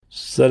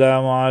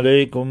Assalamu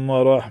alaikum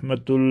wa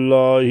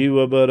rahmatullahi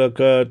wa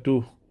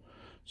barakatuh.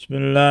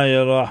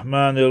 Bismillahir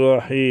Rahmanir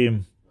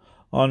Rahim.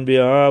 On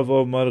behalf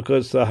of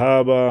Markaz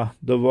Sahaba,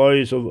 the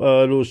voice of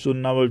Ahlus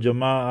Sunnah wal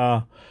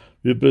Jama'ah,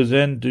 we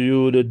present to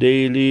you the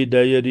daily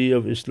diary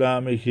of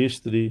Islamic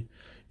history.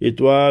 It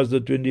was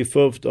the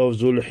 25th of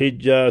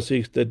Dhul'Hijjah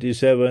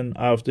 637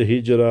 after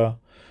Hijrah,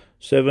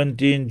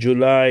 17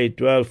 July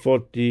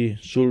 1240,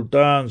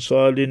 Sultan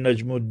Salih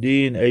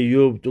Najmuddin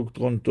Ayyub took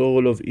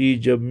control of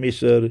Egypt,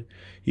 Misr.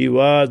 He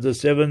was the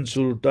seventh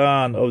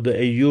Sultan of the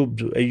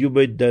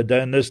Ayyubid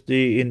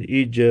dynasty in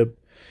Egypt.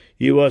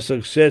 He was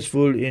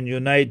successful in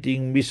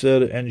uniting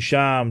Misr and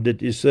Sham,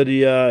 that is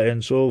Syria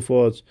and so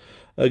forth,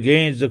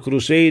 against the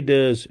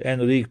Crusaders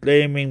and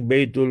reclaiming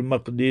Baytul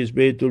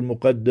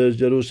Muqaddas,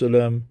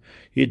 Jerusalem.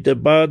 He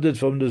departed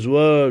from this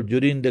world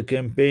during the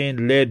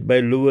campaign led by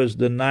Louis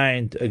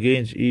IX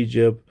against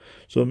Egypt.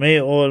 So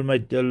may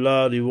Almighty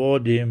Allah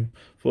reward him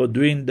for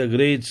doing the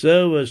great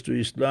service to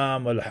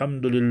Islam.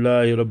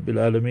 Alhamdulillahi Rabbil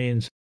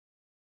Alameen.